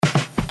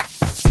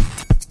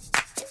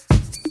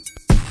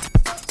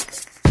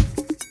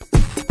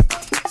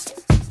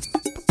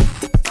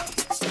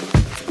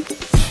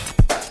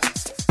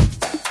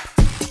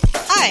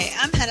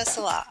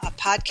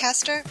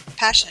podcaster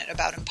passionate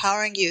about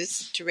empowering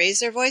youth to raise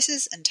their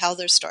voices and tell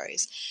their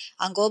stories.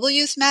 On Global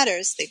Youth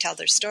Matters, they tell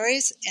their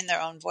stories in their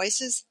own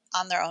voices,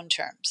 on their own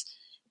terms.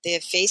 They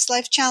have faced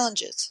life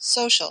challenges,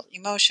 social,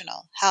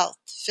 emotional, health,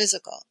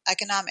 physical,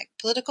 economic,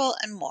 political,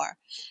 and more.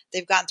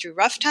 They've gone through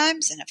rough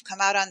times and have come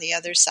out on the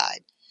other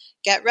side.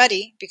 Get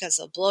ready because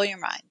they'll blow your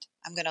mind.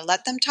 I'm going to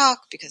let them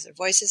talk because their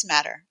voices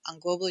matter on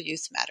Global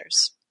Youth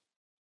Matters.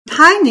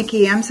 Hi,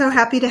 Nikki. I'm so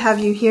happy to have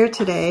you here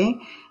today.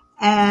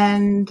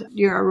 And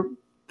you're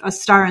a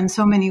star in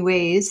so many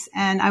ways.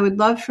 And I would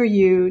love for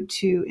you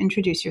to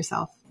introduce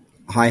yourself.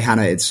 Hi,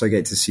 Hannah. It's so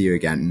great to see you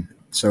again.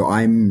 So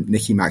I'm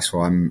Nicky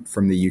Maxwell. I'm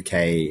from the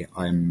UK.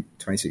 I'm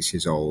 26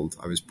 years old.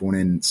 I was born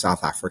in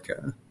South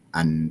Africa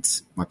and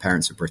my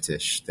parents are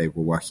British. They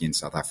were working in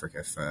South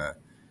Africa for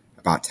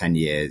about 10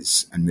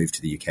 years and moved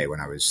to the UK when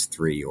I was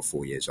 3 or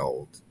 4 years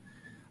old.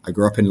 I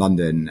grew up in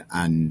London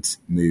and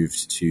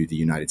moved to the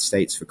United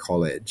States for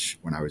college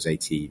when I was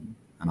 18.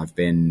 And I've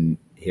been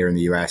here in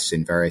the US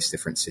in various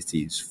different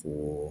cities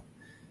for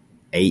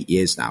 8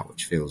 years now,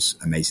 which feels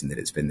amazing that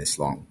it's been this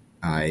long.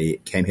 I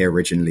came here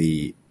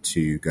originally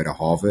to go to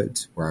Harvard,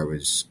 where I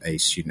was a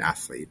student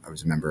athlete. I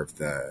was a member of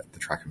the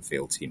track and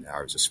field team there.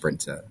 I was a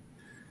sprinter.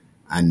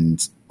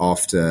 And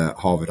after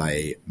Harvard,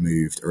 I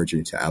moved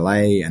originally to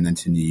LA and then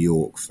to New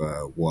York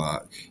for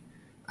work.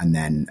 And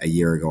then a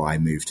year ago, I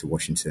moved to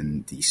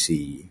Washington,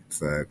 D.C.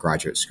 for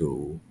graduate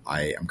school.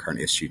 I am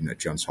currently a student at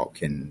Johns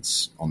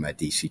Hopkins on their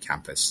D.C.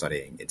 campus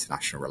studying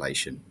international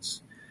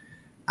relations.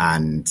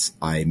 And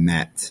I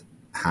met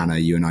Hannah,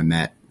 you and I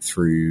met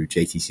through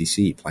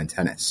JTCC playing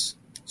tennis.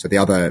 So the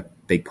other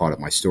big part of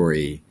my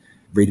story,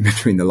 reading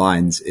between the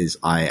lines, is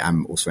I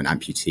am also an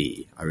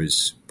amputee. I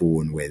was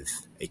born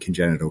with a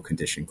congenital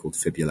condition called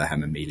fibular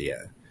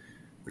hemimelia,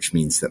 which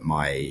means that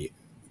my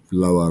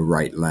lower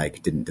right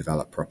leg didn't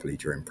develop properly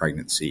during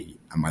pregnancy,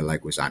 and my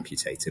leg was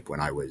amputated when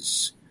I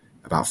was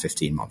about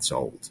 15 months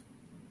old.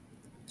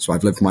 So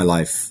I've lived my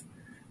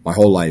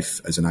whole life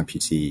as an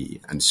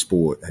amputee, and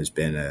sport has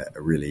been a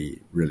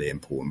really, really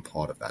important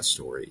part of that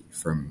story,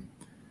 from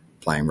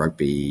playing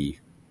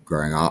rugby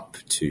growing up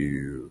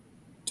to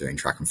doing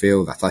track and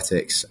field,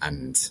 athletics,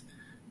 and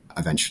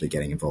eventually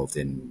getting involved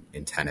in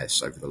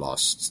tennis over the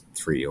last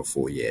 3 or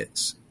 4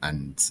 years.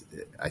 And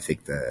I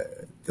think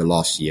the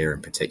last year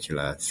in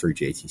particular, through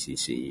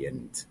JTCC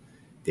and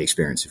the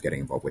experience of getting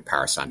involved with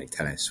parastanding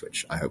tennis,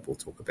 which I hope we'll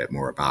talk a bit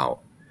more about,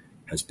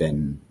 has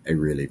been a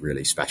really,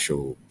 really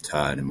special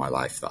turn in my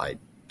life that I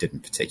didn't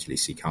particularly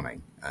see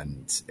coming.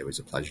 And it was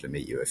a pleasure to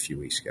meet you a few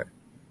weeks ago.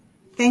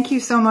 Thank you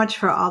so much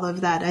for all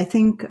of that. I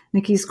think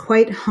Nikki's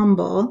quite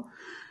humble.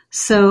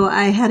 So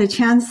I had a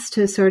chance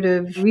to sort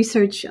of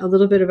research a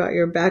little bit about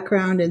your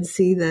background and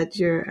see that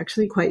you're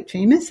actually quite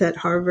famous at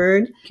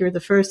Harvard. You're the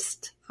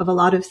first of a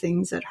lot of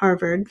things at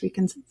Harvard. We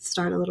can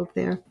start a little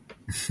there.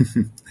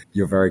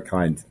 You're very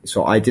kind.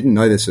 So I didn't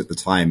know this at the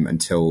time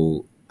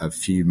until a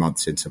few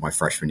months into my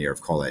freshman year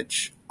of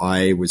college.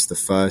 I was the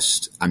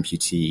first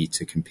amputee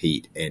to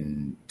compete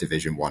in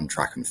Division I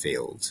track and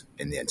field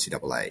in the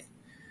NCAA.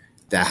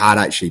 There had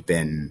actually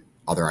been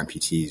other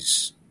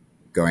amputees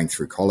going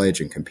through college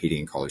and competing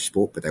in college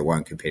sport, but they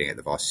weren't competing at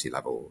the varsity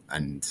level.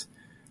 And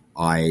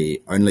I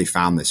only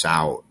found this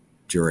out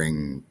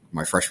during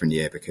my freshman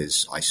year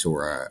because I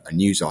saw a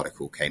news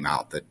article came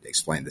out that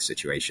explained the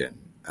situation,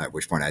 at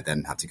which point I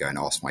then had to go and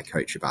ask my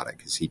coach about it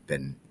because he'd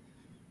been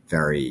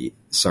very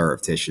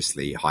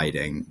surreptitiously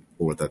hiding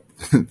all of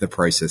the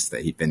process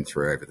that he'd been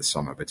through over the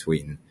summer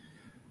between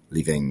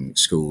leaving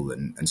school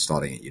and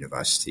starting at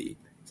university.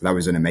 So that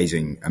was an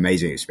amazing,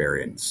 amazing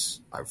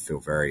experience. I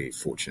feel very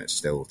fortunate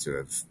still to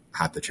have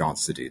had the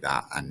chance to do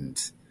that. And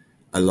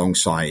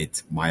alongside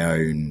my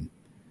own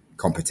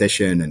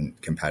competition and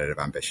competitive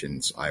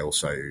ambitions, I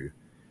also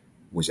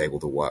was able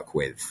to work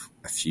with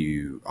a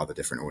few other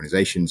different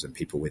organizations and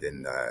people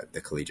within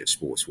the collegiate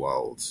sports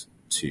world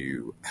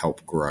to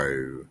help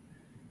grow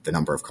the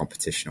number of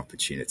competition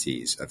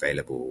opportunities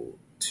available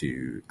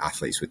to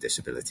athletes with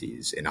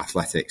disabilities in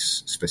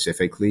athletics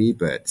specifically,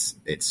 but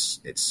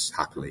it's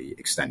happily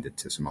extended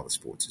to some other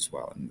sports as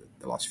well in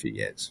the last few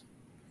years.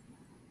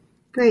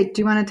 Great.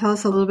 Do you want to tell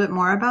us a little bit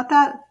more about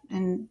that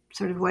and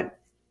sort of what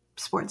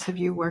sports have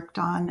you worked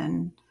on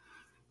and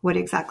what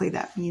exactly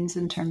that means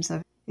in terms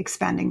of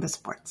expanding the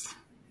sports?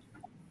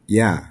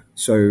 Yeah.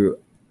 So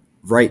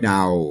right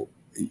now,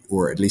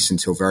 or at least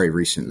until very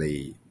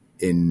recently,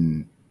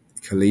 in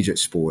collegiate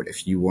sport,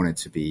 if you wanted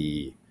to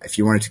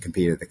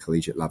compete at the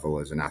collegiate level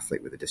as an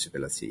athlete with a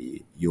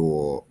disability,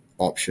 your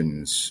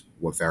options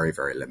were very,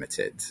 very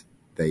limited.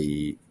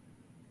 The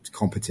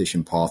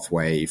competition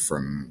pathway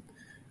from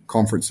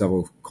conference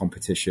level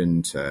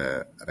competition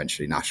to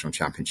eventually national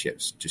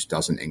championships just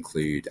doesn't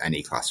include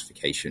any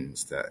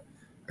classifications that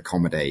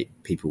accommodate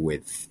people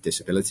with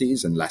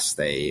disabilities unless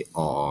they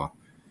are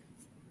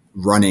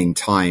running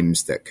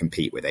times that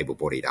compete with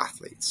able-bodied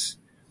athletes.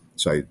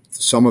 So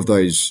some of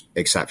those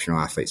exceptional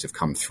athletes have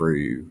come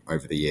through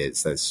over the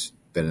years. There's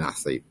been an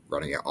athlete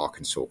running at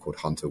Arkansas called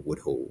Hunter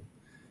Woodhall,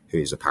 who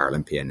is a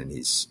Paralympian, and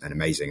he's an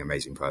amazing,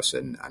 amazing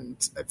person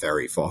and a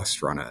very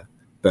fast runner.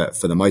 But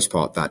for the most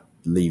part, that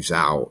leaves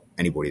out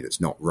anybody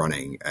that's not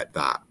running at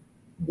that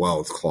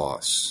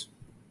world-class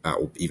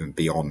or even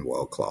beyond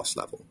world-class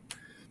level.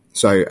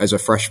 So as a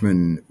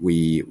freshman,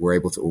 we were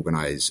able to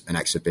organize an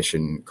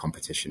exhibition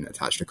competition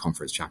attached to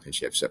conference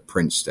championships at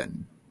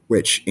Princeton,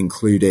 which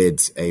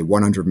included a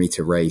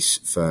 100-meter race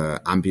for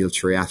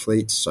ambulatory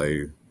athletes,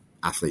 so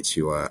athletes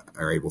who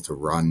are able to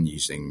run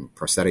using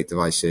prosthetic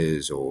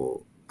devices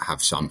or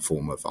have some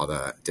form of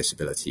other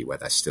disability where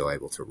they're still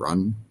able to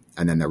run.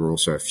 And then there were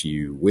also a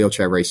few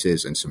wheelchair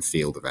races and some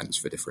field events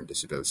for different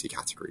disability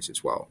categories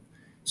as well.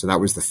 So that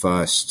was the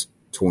first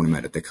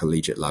tournament at the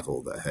collegiate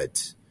level that had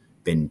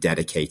been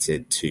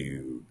dedicated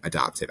to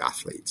adaptive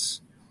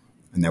athletes.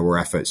 And there were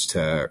efforts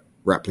to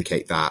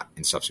replicate that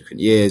in subsequent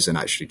years and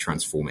actually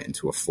transform it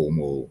into a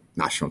formal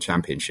national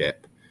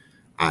championship.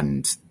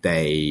 And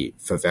they,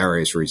 for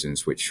various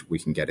reasons, which we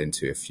can get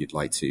into if you'd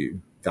like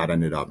to, that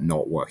ended up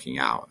not working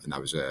out. And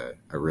that was a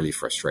really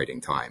frustrating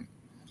time.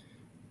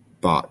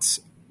 But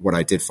what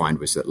I did find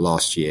was that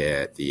last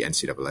year, the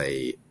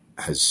NCAA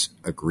has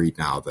agreed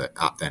now that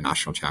at their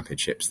national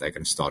championships, they're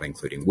going to start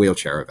including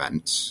wheelchair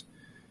events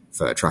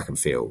for track and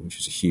field, which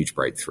is a huge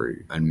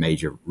breakthrough and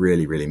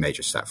really, really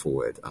major step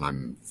forward. And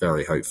I'm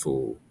very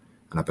hopeful,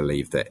 and I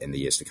believe that in the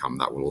years to come,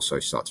 that will also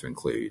start to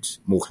include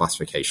more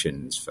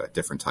classifications for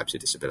different types of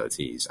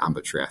disabilities,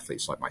 ambulatory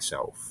athletes like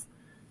myself.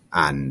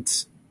 And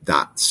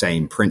that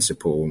same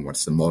principle, and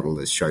once the model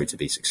is shown to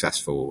be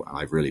successful, and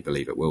I really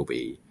believe it will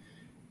be,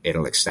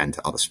 it'll extend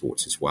to other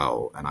sports as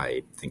well. And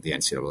I think the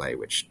NCAA,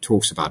 which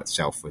talks about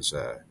itself as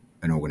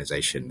an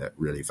organization that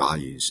really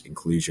values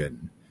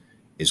inclusion,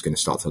 is going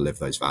to start to live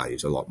those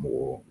values a lot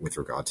more with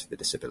regard to the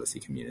disability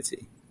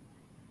community.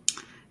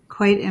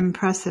 Quite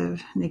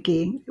impressive,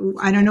 Nicky.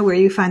 I don't know where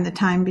you find the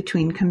time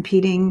between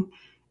competing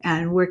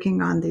and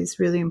working on these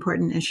really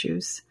important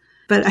issues.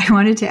 But I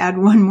wanted to add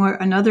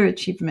another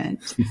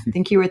achievement. I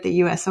think you were at the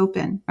US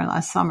Open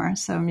last summer.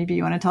 So maybe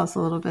you want to tell us a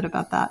little bit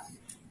about that.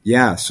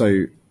 Yeah.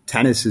 So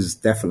tennis is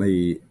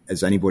definitely,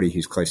 as anybody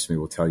who's close to me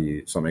will tell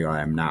you, something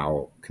I am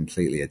now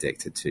completely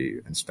addicted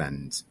to and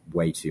spend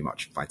way too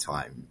much of my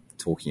time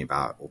talking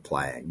about or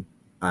playing.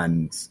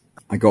 And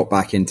I got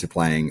back into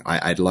playing.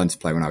 I'd learned to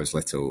play when I was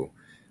little.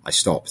 I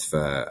stopped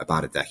for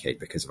about a decade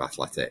because of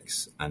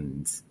athletics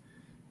and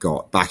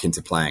got back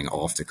into playing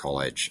after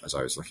college as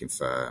I was looking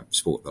for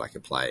sport that I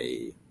could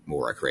play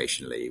more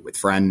recreationally with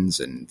friends.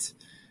 And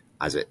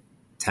as it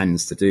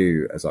tends to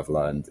do, as I've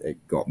learned,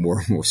 it got more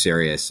and more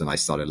serious and I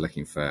started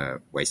looking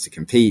for ways to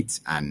compete.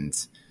 And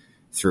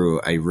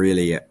through a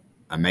really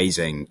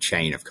amazing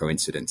chain of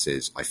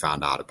coincidences, I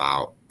found out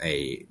about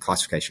a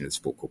classification of the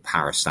sport called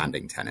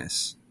para-standing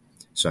tennis.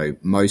 So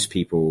most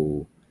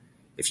people,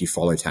 if you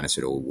follow tennis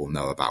at all, will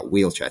know about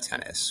wheelchair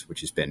tennis,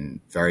 which has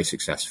been very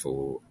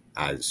successful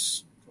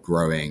as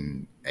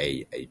growing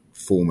a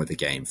form of the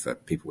game for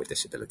people with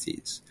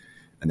disabilities.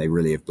 And they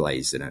really have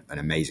blazed an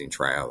amazing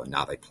trail. And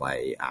now they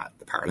play at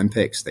the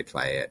Paralympics, they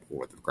play at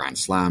all of the Grand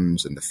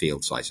Slams, and the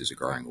field sizes are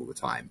growing all the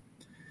time.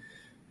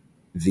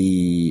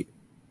 The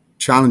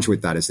challenge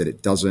with that is that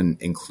it doesn't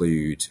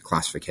include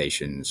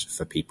classifications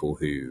for people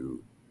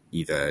who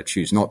either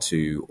choose not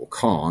to or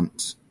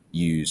can't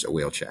use a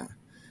wheelchair.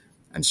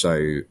 And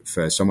so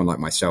for someone like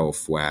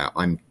myself, where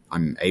I'm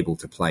able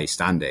to play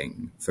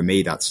standing, for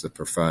me, that's the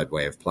preferred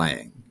way of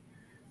playing.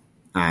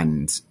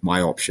 And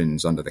my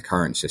options under the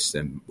current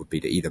system would be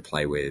to either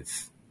play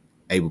with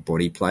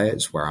able-bodied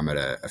players where I'm at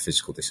a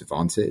physical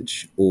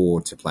disadvantage,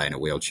 or to play in a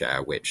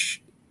wheelchair,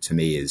 which to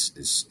me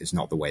is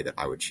not the way that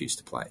I would choose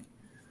to play.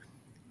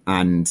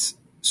 And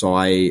so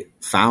I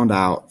found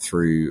out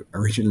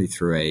originally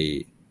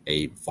through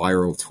a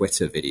viral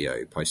Twitter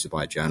video posted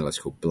by a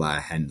journalist called Blair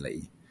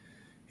Henley,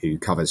 who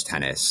covers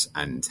tennis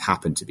and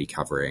happened to be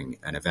covering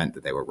an event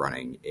that they were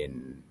running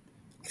in,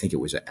 I think it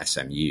was at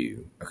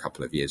SMU a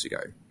couple of years ago.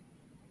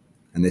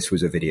 And this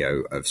was a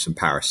video of some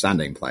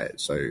para-standing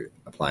players. So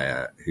a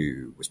player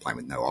who was playing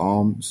with no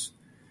arms,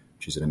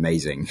 which is an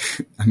amazing,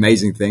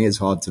 amazing thing. It's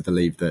hard to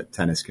believe that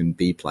tennis can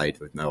be played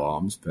with no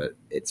arms, but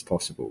it's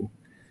possible.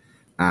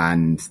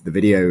 And the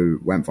video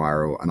went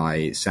viral, and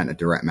I sent a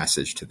direct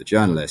message to the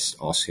journalist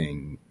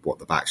asking what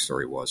the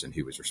backstory was and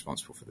who was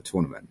responsible for the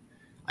tournament.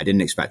 I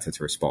didn't expect her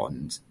to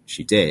respond.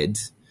 She did,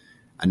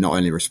 and not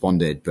only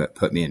responded, but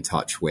put me in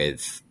touch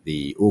with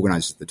the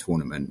organizers of the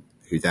tournament,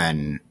 who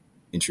then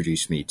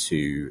introduced me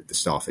to the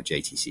staff at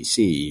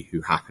JTCC, who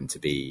happened to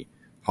be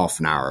half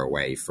an hour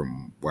away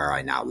from where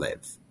I now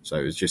live. So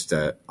it was just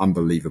an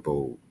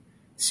unbelievable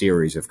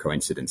series of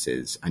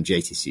coincidences. And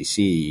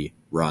JTCC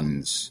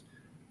runs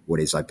what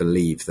is, I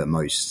believe, the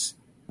most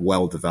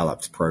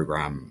well-developed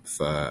program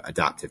for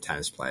adaptive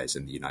tennis players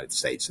in the United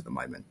States at the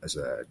moment as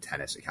a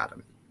tennis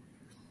academy.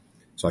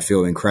 So I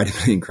feel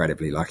incredibly,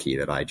 incredibly lucky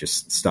that I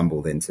just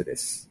stumbled into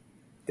this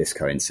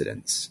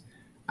coincidence.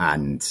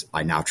 And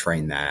I now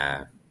train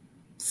there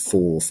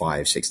 4,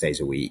 5, 6 days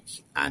a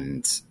week,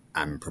 and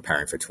I'm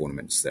preparing for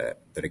tournaments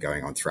that are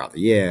going on throughout the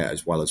year,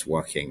 as well as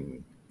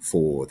working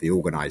for the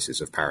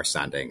organizers of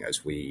parastanding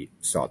as we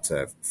start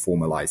to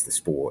formalize the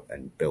sport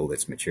and build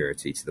its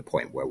maturity to the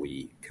point where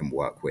we can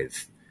work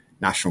with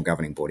national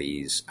governing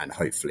bodies and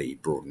hopefully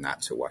broaden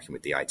that to working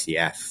with the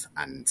ITF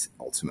and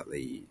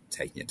ultimately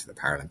taking it to the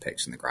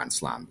Paralympics and the Grand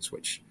Slams,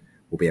 which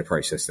will be a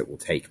process that will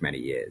take many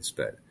years,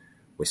 but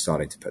we're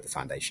starting to put the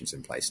foundations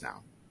in place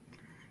now.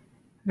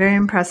 Very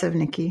impressive,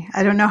 Nicky.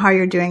 I don't know how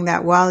you're doing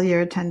that while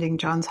you're attending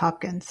Johns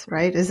Hopkins,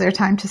 right? Is there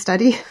time to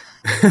study?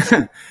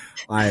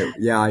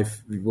 We'll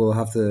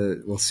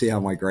see how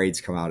my grades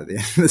come out at the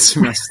end of the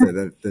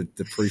semester.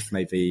 The proof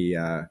may be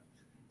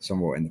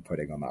somewhat in the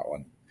pudding on that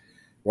one.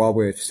 While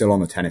we're still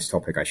on the tennis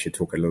topic, I should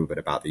talk a little bit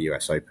about the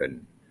US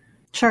Open.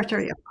 Sure,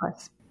 of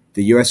course.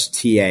 The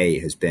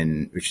USTA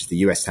which is the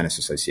US Tennis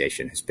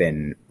Association, has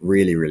been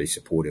really, really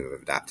supportive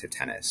of adaptive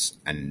tennis.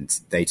 And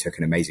they took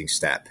an amazing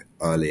step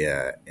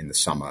earlier in the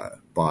summer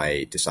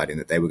by deciding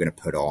that they were going to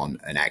put on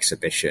an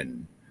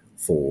exhibition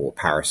for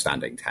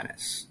parastanding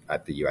tennis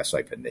at the US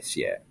Open this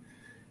year.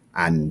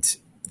 And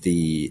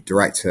the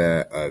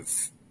director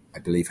of, I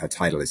believe her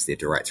title is the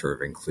Director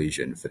of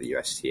Inclusion for the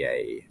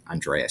USTA,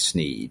 Andrea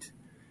Sneed,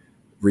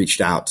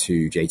 reached out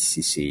to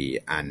JTCC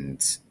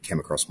and came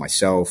across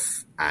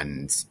myself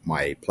and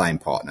my playing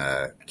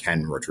partner,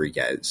 Ken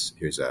Rodriguez,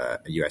 who's a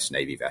US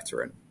Navy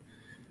veteran,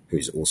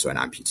 who's also an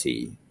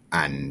amputee,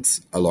 and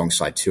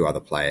alongside two other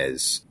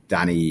players,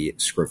 Danny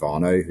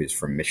Scrivano, who's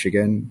from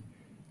Michigan,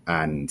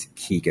 and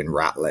Keegan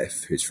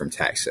Ratliff, who's from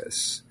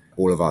Texas.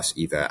 All of us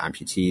either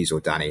amputees or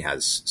Danny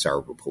has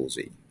cerebral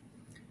palsy.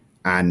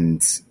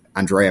 And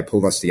Andrea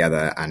pulled us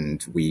together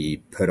and we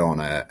put on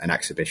an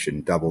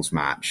exhibition doubles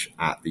match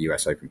at the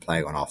US Open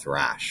playing on Arthur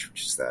Ashe,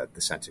 which is the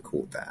center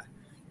court there.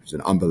 It was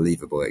an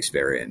unbelievable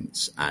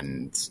experience.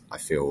 And I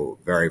feel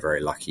very, very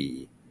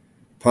lucky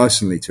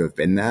personally to have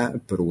been there,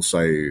 but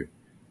also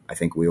I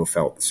think we all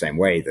felt the same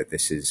way that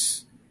this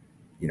is,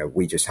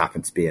 we just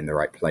happened to be in the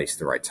right place at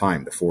the right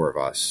time, the four of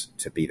us,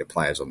 to be the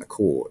players on the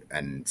court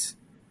and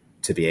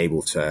to be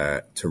able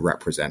to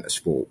represent a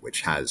sport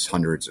which has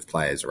hundreds of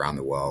players around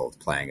the world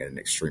playing at an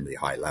extremely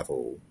high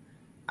level,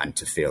 and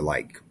to feel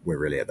like we're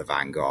really at the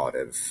vanguard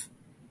of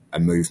a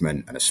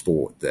movement and a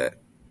sport that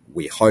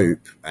we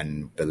hope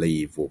and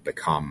believe will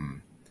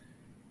become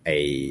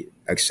a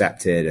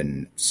accepted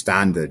and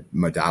standard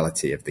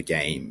modality of the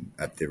game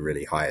at the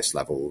really highest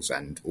levels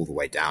and all the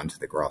way down to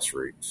the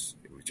grassroots.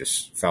 It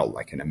just felt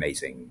like an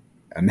amazing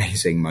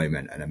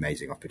moment, an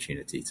amazing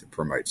opportunity to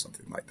promote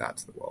something like that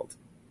to the world.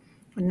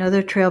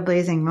 Another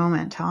trailblazing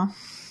moment, huh?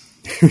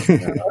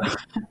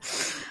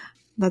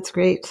 That's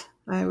great.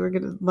 We're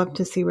going to love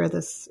to see where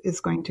this is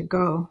going to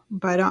go.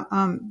 But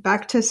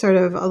back to sort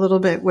of a little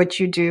bit what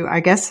you do. I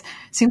guess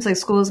seems like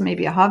school is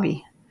maybe a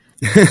hobby.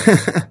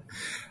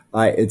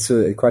 It's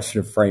a question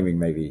of framing,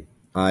 maybe.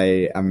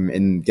 I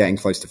am getting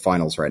close to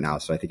finals right now,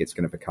 so I think it's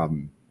going to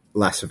become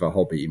less of a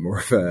hobby, more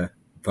of a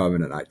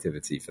permanent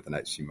activity for the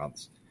next few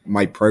months.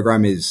 My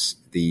program is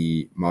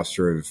the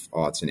Master of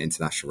Arts in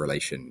International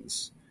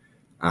Relations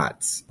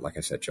at, like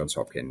I said, Johns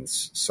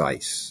Hopkins.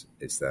 SAIS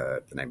is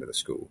the name of the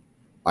school.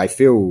 I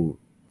feel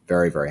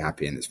very, very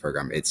happy in this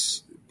program.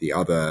 It's the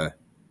other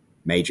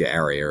major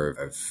area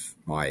of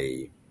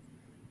my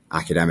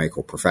academic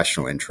or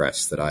professional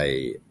interest that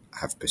I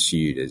have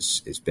pursued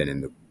has been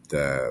in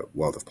the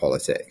world of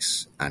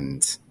politics.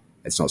 And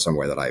it's not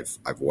somewhere that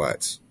I've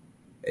worked.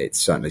 It's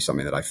certainly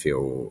something that I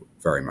feel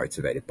very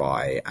motivated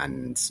by.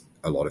 And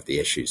a lot of the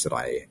issues that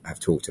I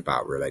have talked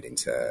about relating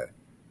to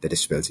the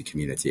disability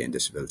community and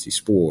disability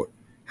sport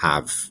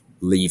have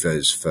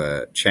levers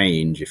for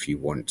change if you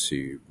want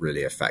to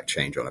really affect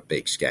change on a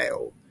big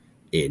scale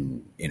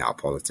in our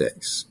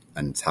politics.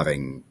 And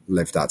having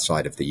lived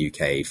outside of the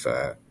UK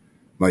for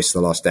most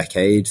of the last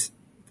decade,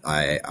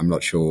 I'm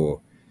not sure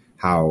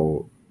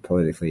how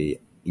politically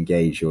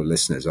engaged your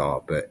listeners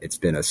are, but it's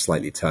been a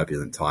slightly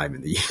turbulent time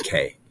in the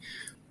UK.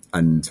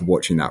 And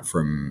watching that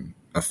from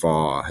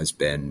afar has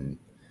been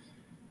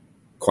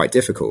quite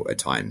difficult at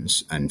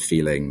times, and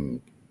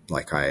feeling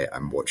like I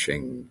am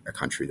watching a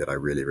country that I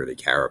really, really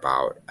care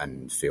about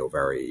and feel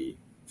very,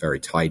 very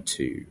tied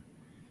to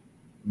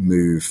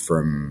move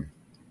from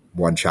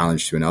one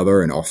challenge to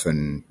another, and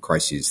often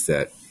crises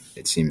that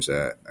it seems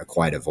are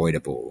quite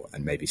avoidable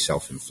and maybe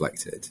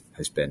self-inflicted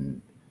has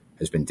been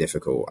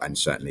difficult, and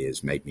certainly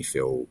has made me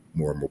feel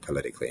more and more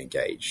politically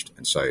engaged.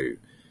 And so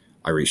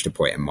I reached a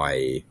point in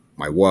my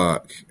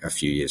work a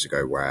few years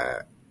ago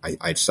where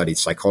I'd studied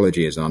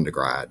psychology as an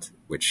undergrad,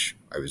 which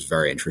I was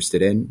very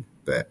interested in,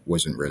 but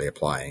wasn't really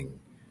applying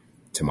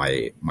to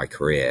my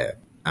career,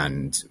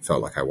 and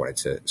felt like I wanted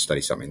to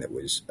study something that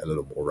was a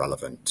little more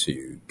relevant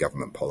to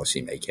government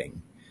policy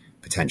making,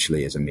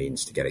 potentially as a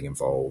means to getting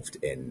involved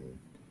in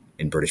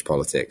British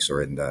politics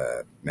or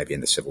maybe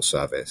in the civil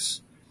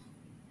service.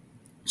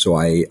 So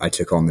I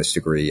took on this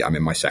degree. I'm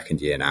in my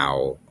second year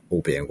now.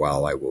 All being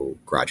well, I will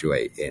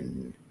graduate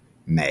in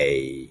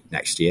May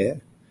next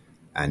year.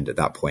 And at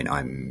that point,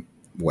 I'm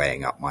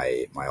weighing up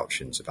my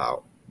options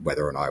about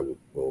whether or not I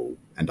will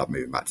end up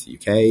moving back to the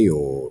UK,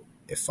 or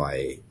if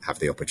I have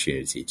the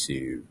opportunity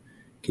to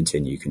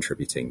continue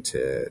contributing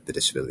to the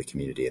disability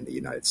community in the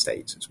United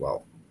States as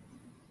well.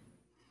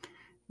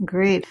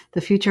 Great.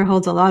 The future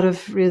holds a lot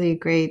of really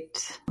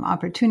great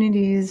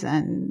opportunities.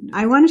 And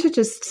I wanted to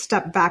just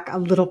step back a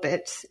little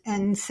bit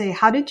and say,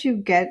 how did you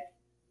get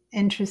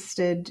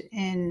interested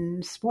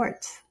in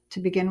sports to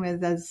begin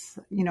with? As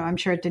you know, I'm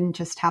sure it didn't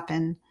just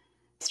happen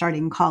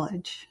starting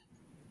college.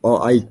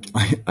 Well,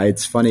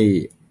 it's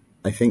funny.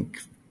 I think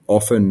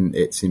often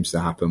it seems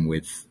to happen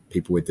with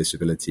people with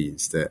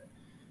disabilities that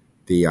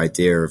the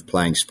idea of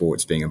playing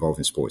sports, being involved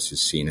in sports, is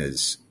seen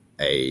as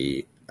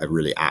a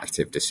really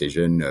active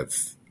decision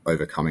of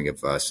overcoming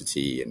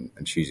adversity and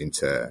choosing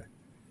to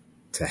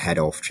head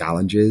off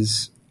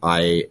challenges.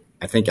 I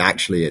think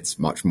actually it's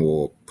much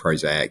more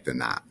prosaic than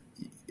that.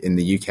 In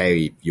the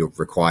UK, you're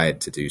required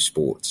to do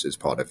sports as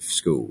part of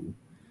school.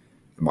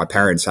 My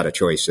parents had a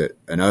choice at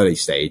an early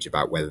stage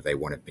about whether they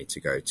wanted me to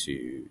go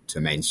to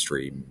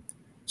mainstream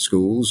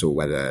schools or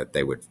whether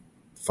they would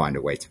find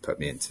a way to put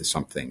me into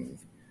something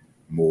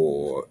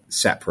more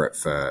separate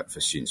for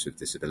students with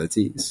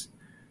disabilities.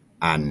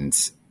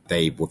 And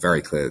they were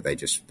very clear that they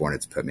just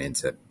wanted to put me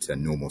into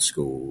normal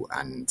school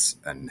and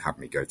have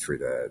me go through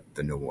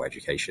the normal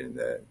education in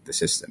the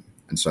system.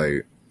 And so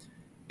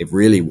it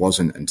really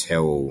wasn't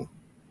until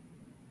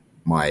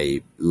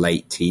my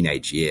late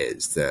teenage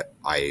years that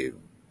I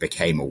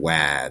became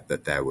aware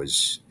that there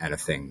was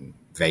anything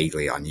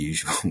vaguely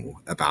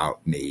unusual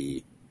about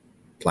me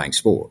playing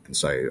sport. And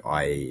so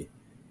I,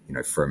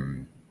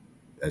 from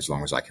as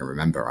long as I can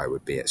remember, I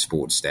would be at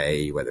sports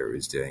day, whether it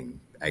was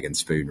doing egg and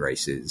spoon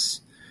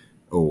races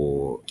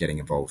or getting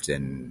involved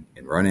in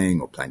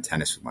running or playing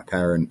tennis with my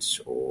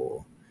parents,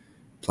 or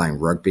playing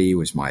rugby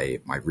was my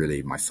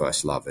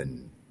first love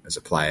as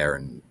a player,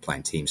 and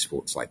playing team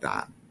sports like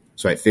that.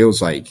 So it feels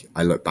like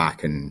I look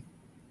back and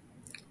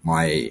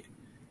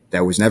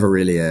there was never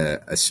really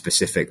a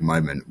specific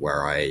moment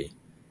where I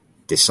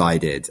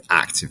decided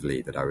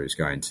actively that I was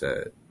going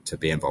to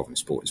be involved in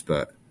sports,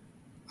 but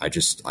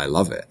I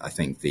love it. I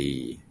think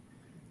the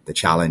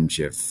challenge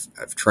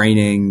of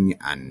training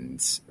and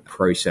the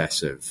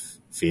process of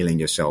feeling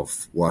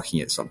yourself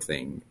working at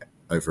something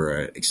over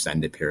an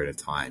extended period of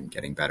time,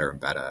 getting better and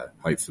better,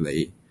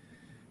 hopefully,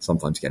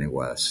 sometimes getting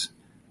worse.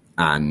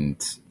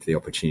 And the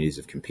opportunities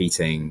of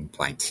competing,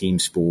 playing team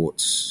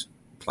sports,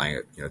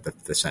 playing,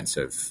 the sense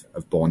of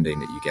bonding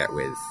that you get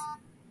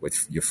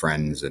with your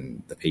friends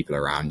and the people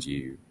around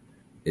you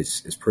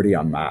is pretty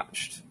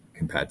unmatched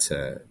compared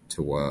to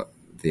what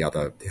the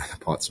other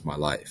parts of my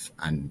life.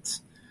 And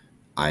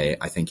I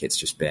think it's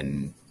just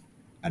been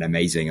an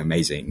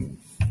amazing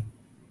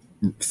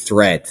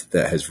thread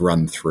that has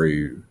run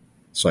through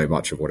so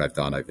much of what I've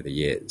done over the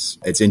years.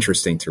 It's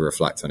interesting to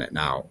reflect on it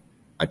now.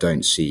 I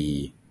don't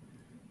see,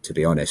 to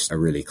be honest, a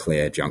really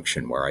clear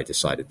junction where I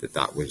decided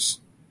that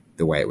was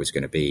the way it was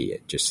going to be.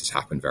 It just has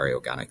happened very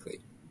organically.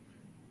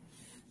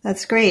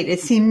 That's great. It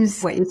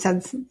seems what you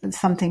said is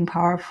something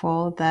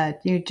powerful,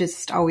 that you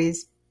just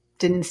always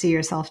didn't see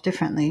yourself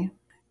differently,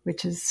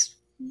 which is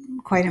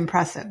quite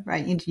impressive,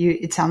 right?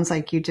 It sounds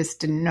like you just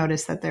didn't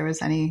notice that there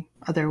was any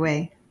other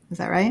way. Is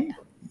that right?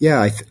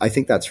 Yeah, I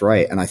think that's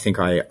right. And I think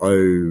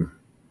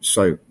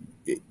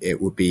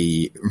it would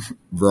be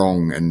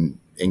wrong and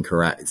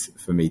incorrect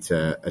for me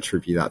to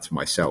attribute that to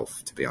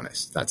myself, to be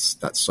honest. That's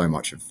so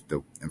much of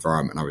the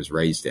environment I was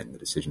raised in, the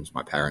decisions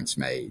my parents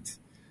made,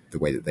 the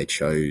way that they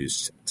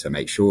chose to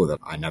make sure that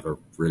I never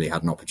really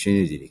had an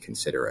opportunity to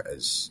consider it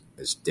as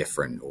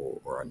different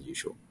or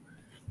unusual.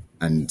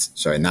 And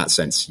so in that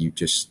sense,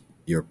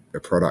 you're a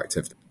product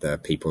of the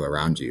people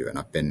around you. And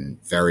I've been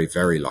very,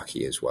 very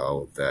lucky as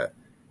well that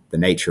the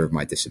nature of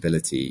my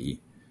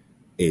disability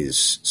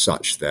is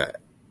such that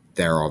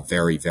there are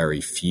very,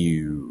 very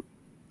few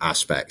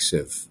aspects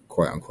of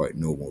quote unquote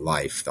normal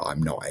life that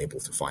I'm not able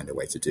to find a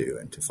way to do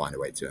and to find a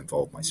way to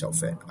involve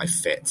myself in. I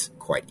fit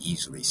quite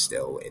easily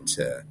still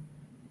into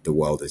the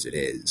world as it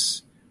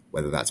is,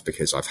 whether that's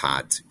because I've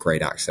had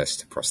great access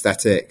to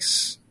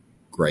prosthetics,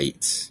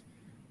 great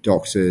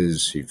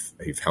doctors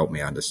who've helped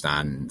me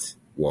understand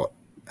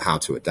how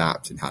to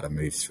adapt and how to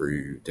move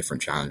through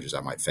different challenges I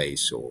might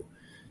face, or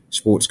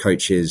sports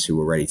coaches who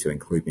were ready to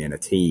include me in a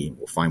team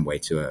or find a way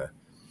to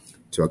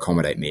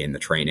accommodate me in the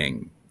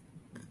training.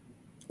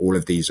 All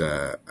of these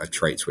are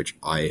traits which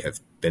I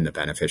have been the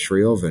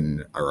beneficiary of,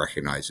 and I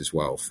recognize as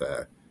well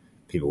for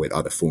people with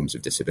other forms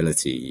of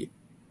disability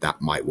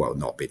that might well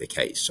not be the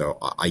case. So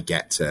I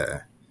get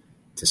to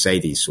say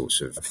these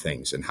sorts of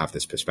things and have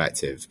this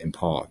perspective in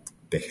part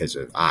because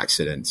of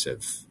accidents,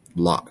 of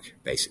luck,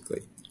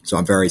 basically. So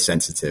I'm very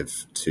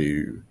sensitive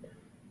to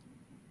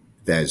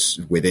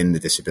within the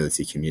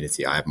disability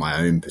community, I have my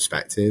own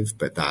perspective,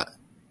 but that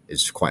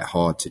is quite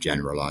hard to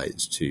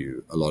generalize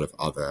to a lot of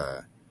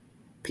other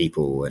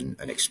people and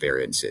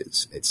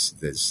experiences.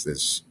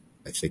 There's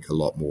I think a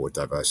lot more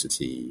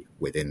diversity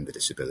within the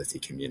disability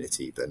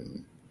community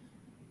than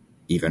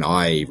even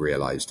I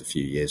realized a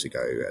few years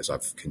ago as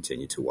I've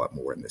continued to work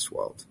more in this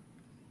world.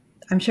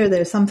 I'm sure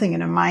there's something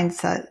in a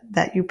mindset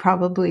that you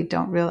probably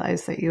don't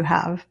realize that you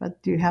have, but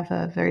you have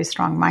a very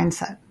strong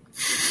mindset.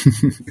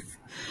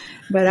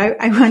 But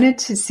I wanted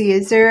to see,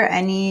 is there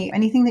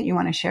anything that you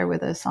want to share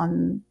with us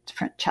on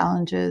different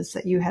challenges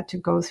that you had to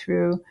go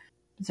through?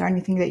 Is there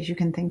anything that you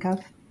can think of?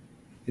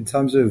 In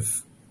terms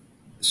of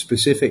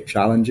specific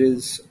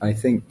challenges, I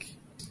think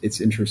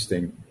it's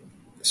interesting.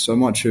 So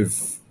much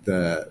of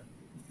the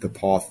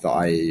path that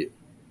I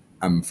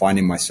am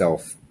finding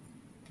myself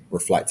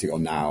reflecting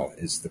on now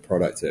is the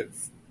product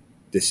of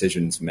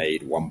decisions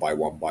made one by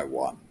one by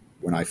one.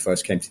 When I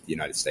first came to the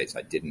United States,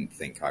 I didn't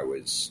think I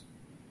was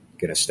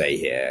going to stay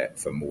here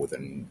for more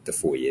than the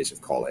 4 years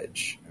of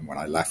college. And when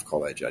I left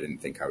college, I didn't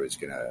think I was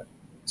going to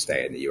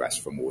stay in the US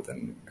for more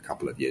than a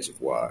couple of years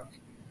of work.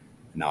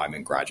 Now I'm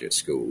in graduate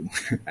school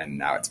and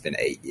now it's been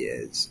 8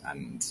 years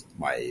and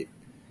my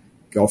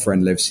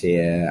girlfriend lives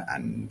here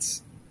and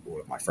all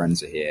of my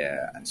friends are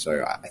here. And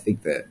so I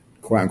think that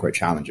quote unquote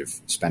challenge of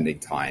spending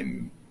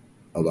time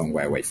a long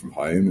way away from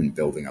home and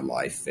building a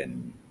life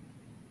in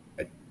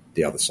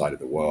the other side of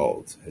the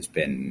world has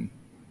been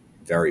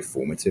very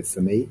formative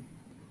for me.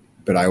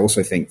 But I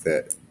also think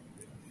that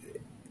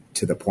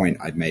to the point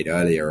I'd made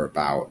earlier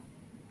about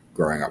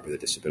growing up with a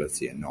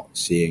disability and not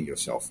seeing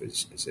yourself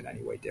as in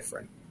any way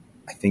different,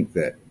 I think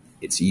that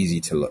it's easy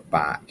to look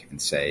back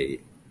and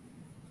say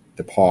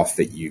the path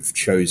that you've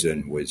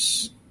chosen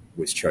was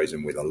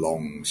chosen with a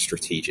long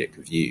strategic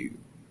view.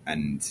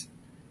 And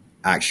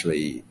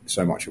actually,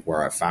 so much of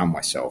where I found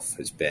myself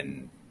has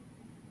been,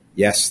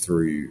 yes,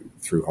 through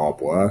hard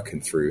work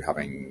and through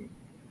having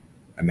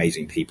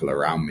amazing people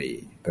around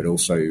me, but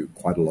also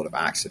quite a lot of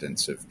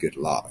accidents of good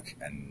luck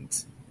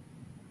and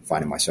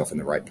finding myself in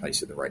the right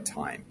place at the right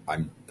time.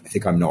 I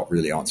think I'm not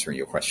really answering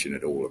your question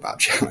at all about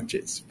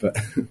challenges, but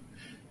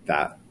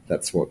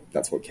that's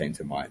what came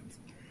to mind.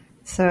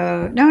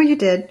 So no, you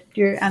did.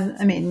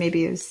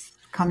 Maybe it was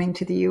coming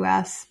to the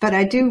US, but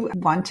I do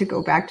want to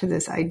go back to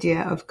this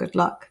idea of good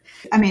luck.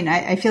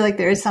 I feel like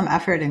there is some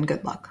effort in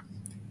good luck.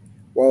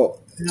 Well,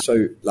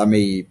 so let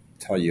me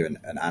tell you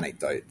an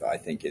anecdote that I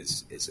think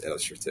is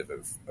illustrative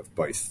of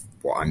both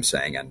what I'm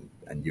saying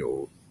and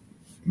your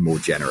more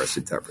generous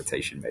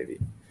interpretation, maybe.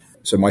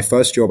 So my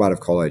first job out of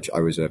college, I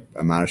was a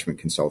management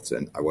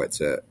consultant. I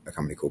worked at a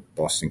company called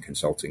Boston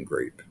Consulting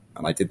Group,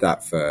 and I did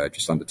that for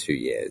just under 2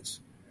 years.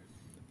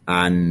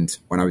 And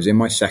when I was in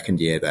my second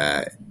year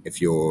there,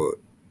 if you're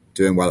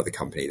doing well at the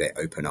company, they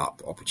open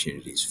up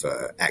opportunities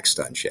for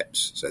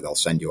externships. So they'll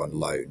send you on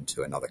loan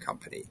to another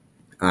company.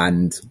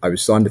 And I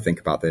was starting to think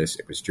about this.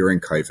 It was during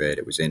COVID.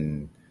 It was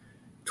in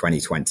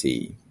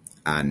 2020.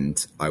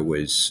 And I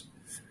was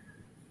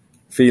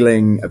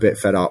feeling a bit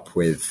fed up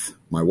with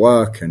my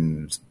work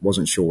and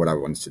wasn't sure what I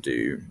wanted to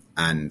do.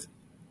 And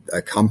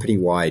a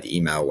company-wide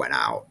email went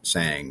out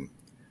saying,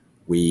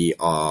 we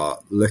are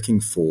looking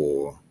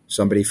for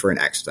somebody for an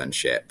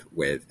externship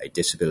with a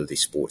disability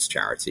sports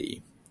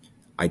charity.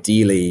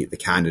 Ideally, the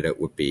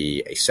candidate would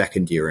be a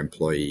second-year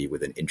employee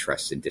with an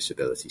interest in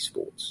disability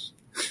sports.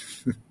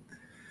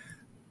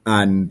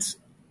 And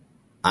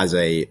as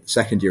a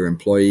second-year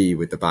employee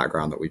with the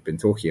background that we've been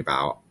talking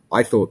about,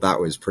 I thought that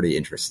was pretty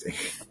interesting.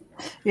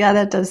 Yeah,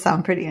 that does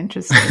sound pretty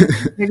interesting.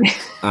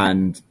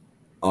 And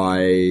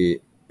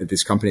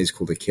this company is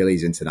called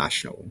Achilles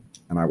International.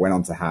 And I went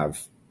on to have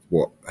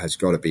what has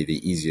got to be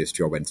the easiest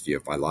job interview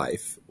of my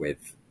life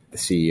with the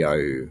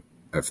CEO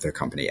of the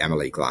company,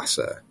 Emily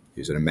Glasser,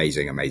 who's an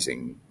amazing,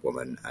 amazing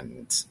woman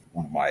and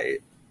one of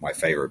my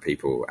favorite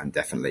people and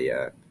definitely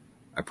a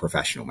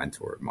professional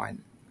mentor of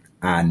mine.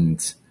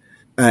 And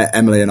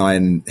Emily and I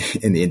in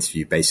the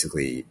interview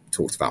basically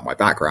talked about my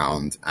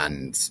background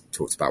and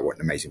talked about what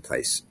an amazing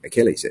place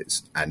Achilles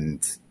is.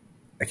 And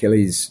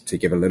Achilles, to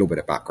give a little bit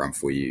of background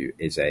for you,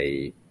 is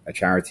a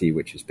charity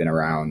which has been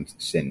around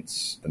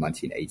since the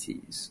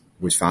 1980s.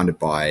 It was founded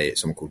by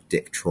someone called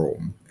Dick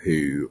Traum,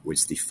 who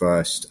was the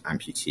first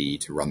amputee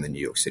to run the New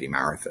York City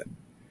Marathon.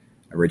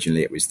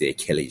 Originally, it was the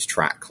Achilles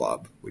Track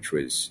Club, which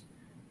was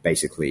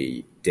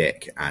basically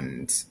Dick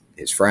and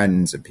his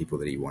friends and people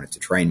that he wanted to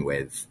train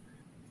with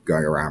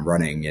going around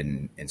running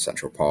in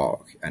Central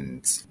Park.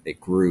 And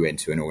it grew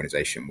into an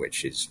organization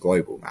which is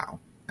global now.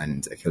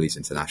 And Achilles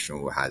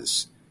International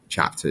has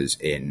chapters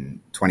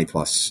in 20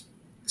 plus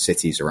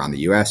cities around the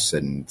US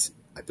and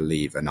I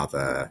believe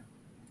another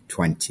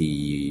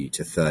 20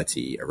 to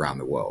 30 around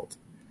the world.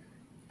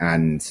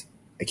 And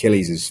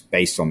Achilles is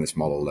based on this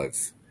model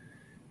of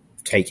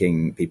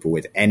taking people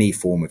with any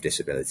form of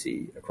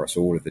disability across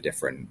all of the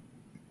different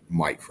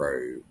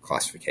micro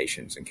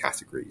classifications and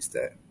categories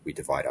that we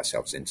divide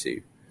ourselves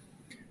into.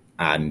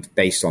 And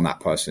based on that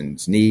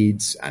person's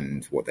needs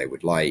and what they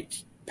would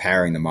like,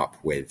 pairing them up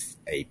with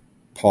a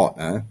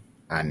partner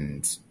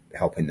and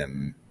helping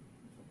them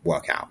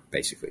work out,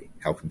 basically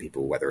helping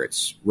people, whether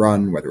it's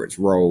run, whether it's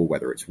roll,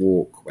 whether it's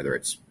walk, whether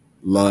it's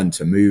learn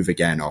to move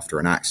again after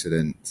an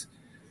accident.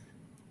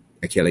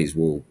 Achilles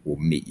will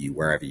meet you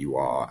wherever you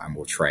are and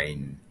will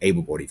train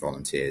able-bodied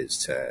volunteers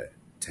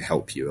to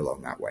help you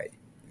along that way.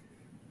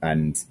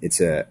 And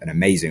it's an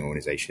amazing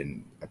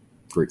organization, a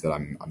group that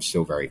I'm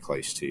still very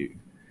close to.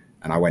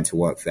 And I went to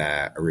work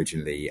there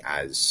originally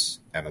as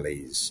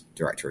Emily's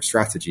director of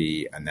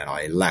strategy, and then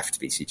I left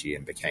BCG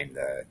and became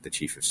the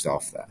chief of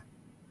staff there.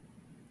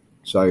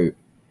 So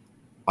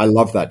I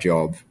loved that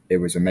job. It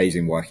was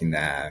amazing working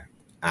there.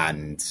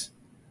 And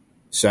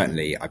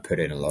certainly I put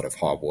in a lot of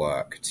hard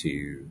work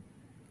to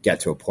get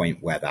to a point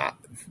where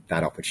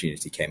that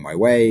opportunity came my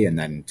way, and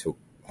then to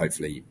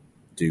hopefully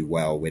do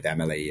well with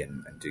Emily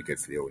and do good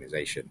for the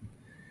organization.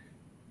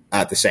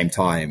 At the same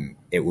time,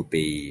 it would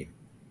be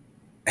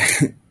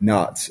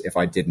nuts if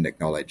I didn't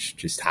acknowledge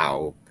just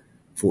how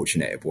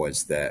fortunate it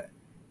was that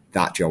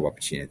job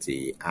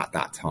opportunity at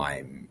that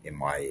time in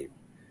my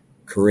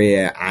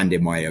career and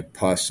in my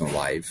personal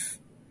life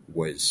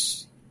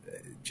was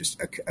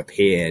just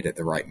appeared at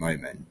the right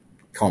moment.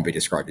 Can't be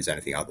described as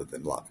anything other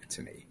than luck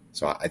to me.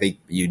 So I think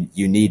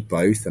you need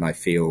both, and I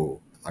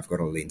feel I've got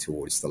to lean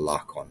towards the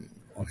luck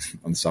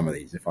on some of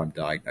these if I'm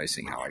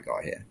diagnosing how I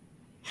got here.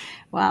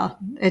 Well,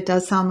 it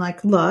does sound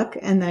like luck,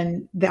 and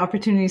then the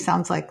opportunity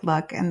sounds like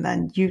luck, and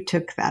then you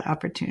took that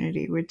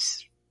opportunity,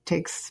 which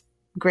takes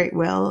great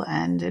will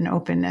and an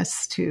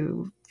openness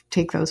to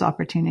take those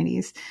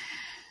opportunities.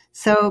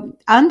 So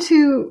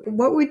onto,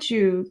 what would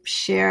you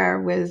share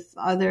with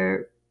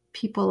other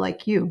people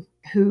like you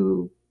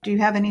who, do you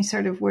have any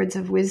sort of words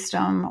of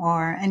wisdom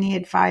or any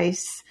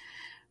advice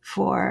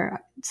for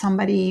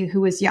somebody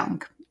who was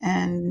young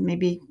and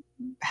maybe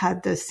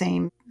had the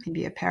same,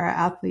 maybe a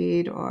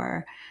para-athlete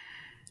or...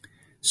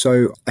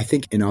 So I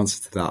think in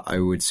answer to that, I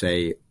would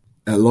say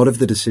a lot of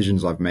the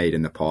decisions I've made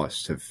in the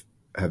past have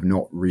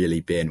not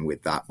really been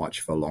with that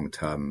much of a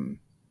long-term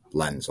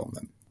lens on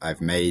them.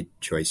 I've made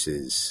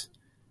choices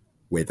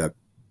with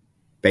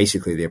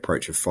basically the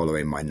approach of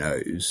following my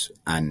nose,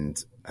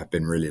 and have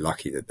been really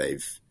lucky that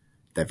they've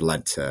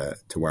led to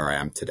where I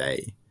am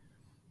today.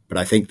 But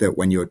I think that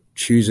when you're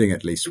choosing,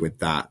 at least with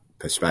that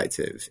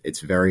perspective, it's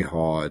very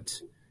hard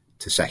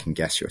to second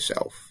guess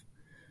yourself.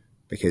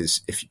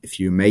 Because if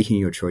you're making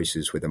your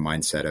choices with a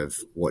mindset of,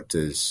 what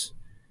does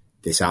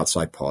this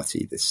outside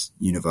party, this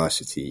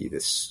university,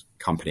 this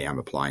company I'm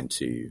applying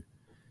to,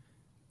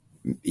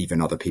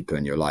 even other people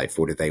in your life,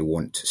 what do they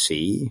want to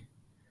see?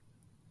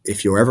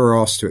 If you're ever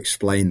asked to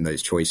explain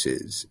those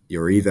choices,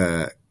 you're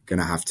either going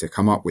to have to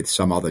come up with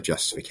some other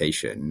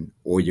justification,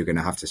 or you're going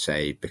to have to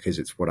say, because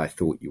it's what I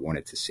thought you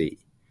wanted to see.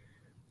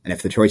 And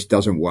if the choice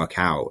doesn't work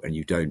out and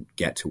you don't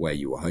get to where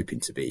you were hoping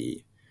to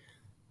be,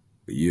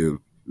 you're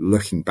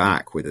looking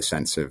back with a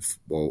sense of,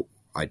 well,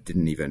 I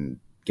didn't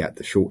even get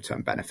the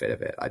short-term benefit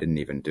of it. I didn't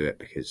even do it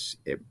because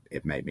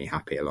it made me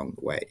happy along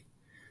the way.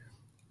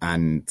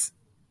 And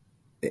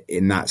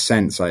in that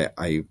sense,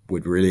 I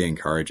would really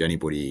encourage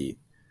anybody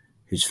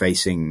who's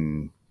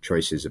facing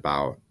choices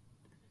about,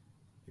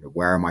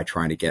 where am I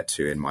trying to get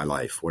to in my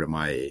life? What am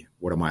I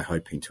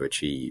hoping to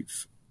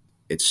achieve?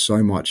 It's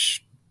so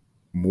much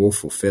more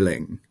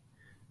fulfilling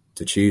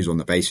to choose on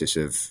the basis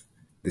of,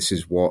 this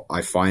is what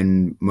I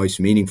find most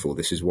meaningful.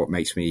 This is what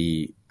makes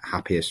me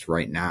happiest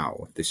right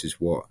now. This is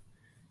what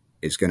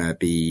is going to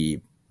be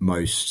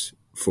most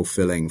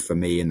fulfilling for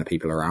me and the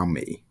people around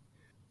me.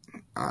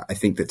 I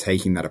think that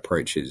taking that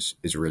approach is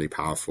really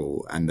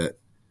powerful, and that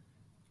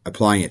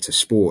applying it to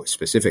sport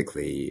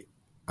specifically,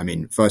 I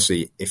mean,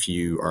 firstly, if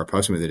you are a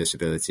person with a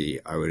disability,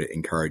 I would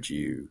encourage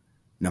you,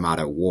 no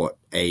matter what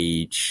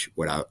age,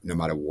 no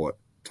matter what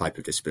type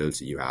of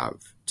disability you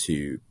have,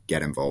 to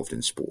get involved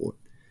in sport.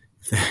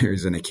 If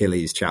there's an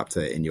Achilles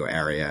chapter in your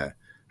area,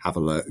 have a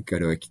look, go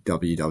to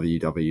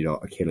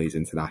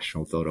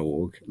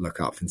www.achillesinternational.org, look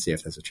up and see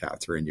if there's a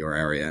chapter in your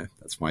area.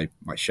 That's my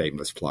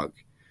shameless plug.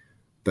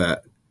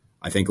 But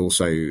I think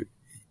also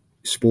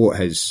sport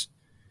it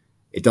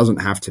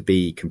doesn't have to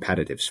be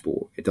competitive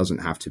sport. It doesn't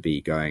have to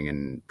be going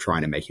and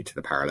trying to make it to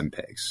the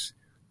Paralympics.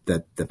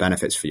 The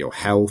benefits for your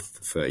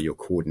health, for your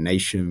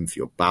coordination, for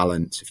your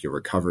balance, if you're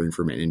recovering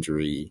from an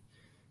injury,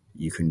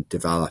 you can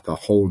develop a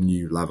whole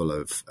new level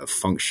of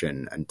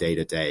function and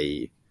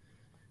day-to-day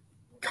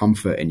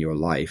comfort in your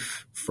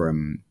life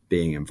from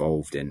being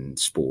involved in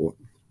sport.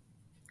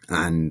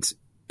 And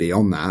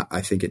beyond that,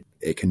 I think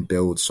it can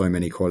build so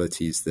many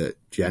qualities that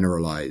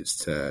generalize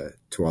to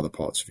other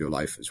parts of your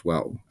life as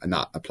well. And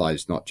that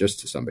applies not just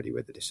to somebody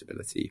with a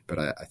disability, but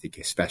I think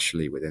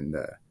especially within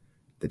the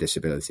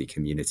disability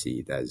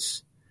community,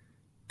 there's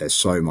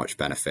so much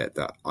benefit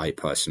that I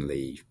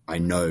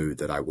know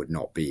that I would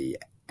not be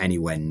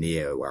anywhere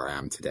near where I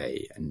am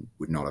today, and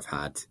would not have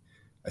had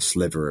a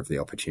sliver of the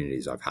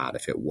opportunities I've had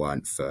if it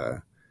weren't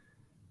for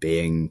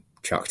being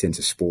chucked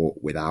into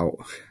sport without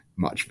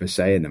much of a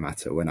say in the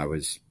matter when I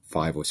was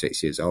 5 or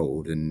 6 years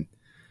old, and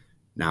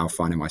now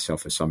finding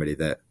myself as somebody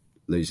that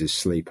loses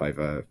sleep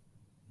over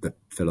the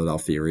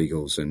Philadelphia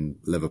Eagles and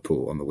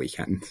Liverpool on the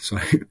weekend. So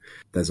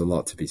there's a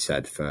lot to be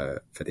said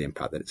for the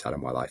impact that it's had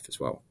on my life as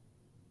well.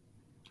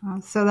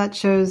 So that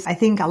shows, I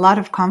think, a lot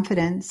of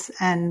confidence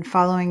and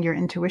following your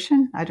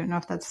intuition. I don't know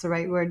if that's the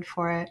right word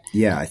for it.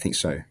 Yeah, I think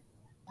so.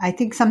 I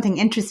think something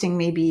interesting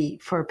maybe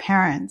for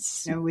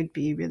parents would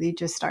be really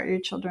just start your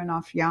children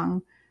off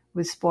young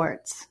with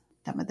sports.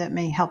 That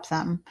may help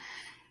them.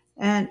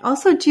 And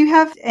also, do you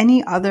have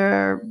any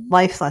other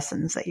life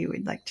lessons that you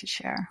would like to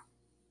share?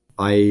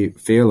 I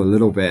feel a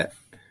little bit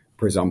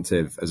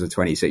presumptive as a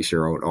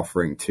 26-year-old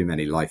offering too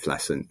many life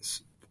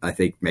lessons. I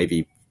think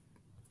maybe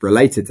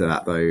related to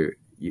that, though,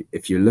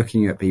 if you're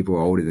looking at people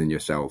older than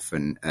yourself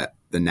and at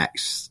the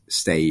next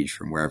stage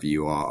from wherever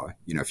you are,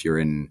 if you're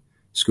in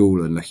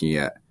school and looking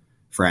at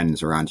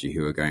friends around you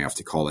who are going off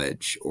to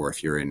college, or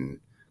if you're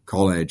in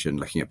college and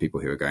looking at people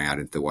who are going out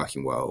into the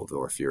working world,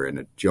 or if you're in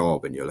a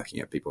job and you're looking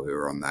at people who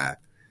are on their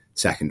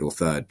second or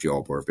third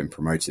job or have been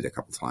promoted a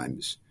couple of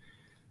times,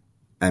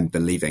 and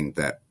believing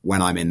that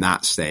when I'm in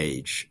that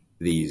stage,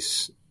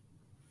 these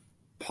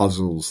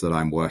puzzles that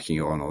I'm working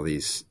on, or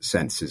these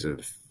senses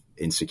of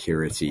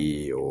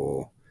insecurity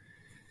or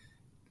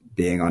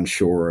being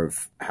unsure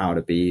of how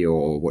to be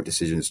or what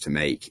decisions to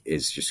make,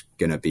 is just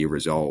going to be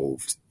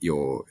resolved.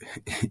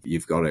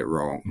 You've got it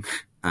wrong.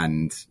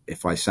 And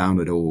if I sound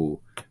at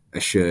all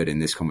assured in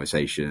this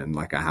conversation and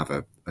like I have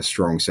a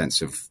strong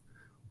sense of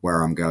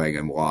where I'm going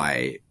and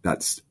why,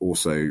 that's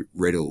also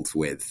riddled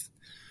with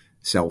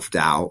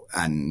self-doubt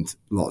and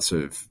lots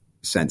of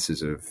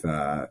senses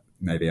of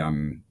maybe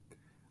I'm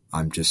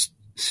just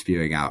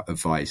spewing out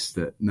advice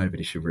that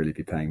nobody should really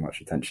be paying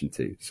much attention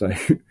to. So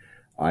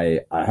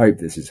I hope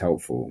this is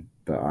helpful,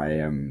 but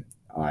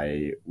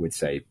I would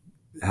say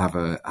have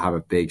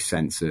a big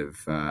sense of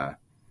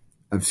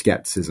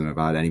skepticism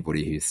about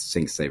anybody who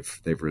thinks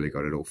they've really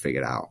got it all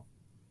figured out.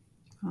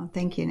 Well,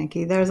 thank you,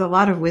 Nicky. There's a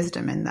lot of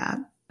wisdom in that.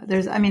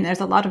 There's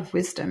a lot of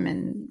wisdom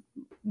in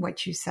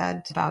what you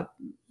said about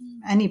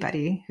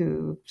anybody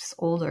who's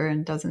older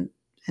and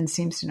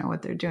seems to know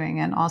what they're doing,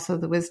 and also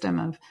the wisdom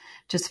of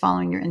just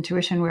following your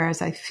intuition.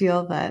 Whereas I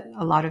feel that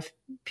a lot of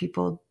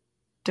people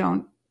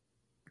don't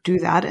do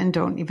that and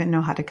don't even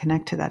know how to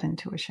connect to that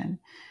intuition.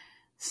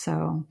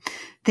 So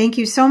thank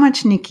you so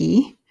much,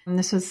 Nicky. And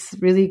this was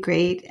really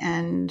great.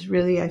 And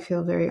really, I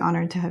feel very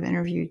honored to have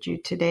interviewed you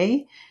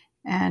today.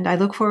 And I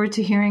look forward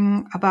to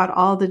hearing about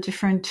all the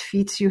different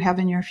feats you have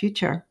in your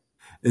future.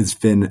 It's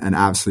been an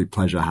absolute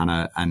pleasure,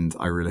 Hannah. And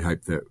I really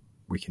hope that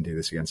we can do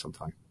this again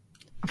sometime.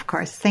 Of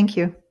course. Thank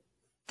you.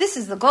 This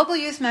is the Global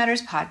Youth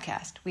Matters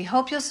podcast. We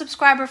hope you'll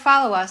subscribe or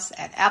follow us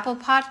at Apple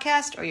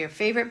Podcast or your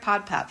favorite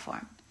pod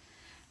platform.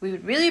 We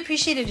would really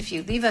appreciate it if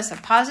you leave us a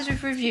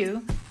positive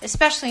review,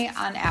 especially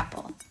on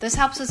Apple. This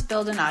helps us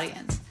build an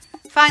audience.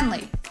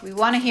 Finally, we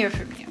want to hear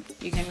from you.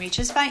 You can reach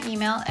us by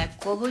email at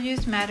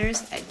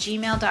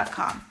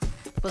globalyouthmatters@gmail.com.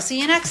 We'll see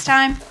you next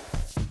time.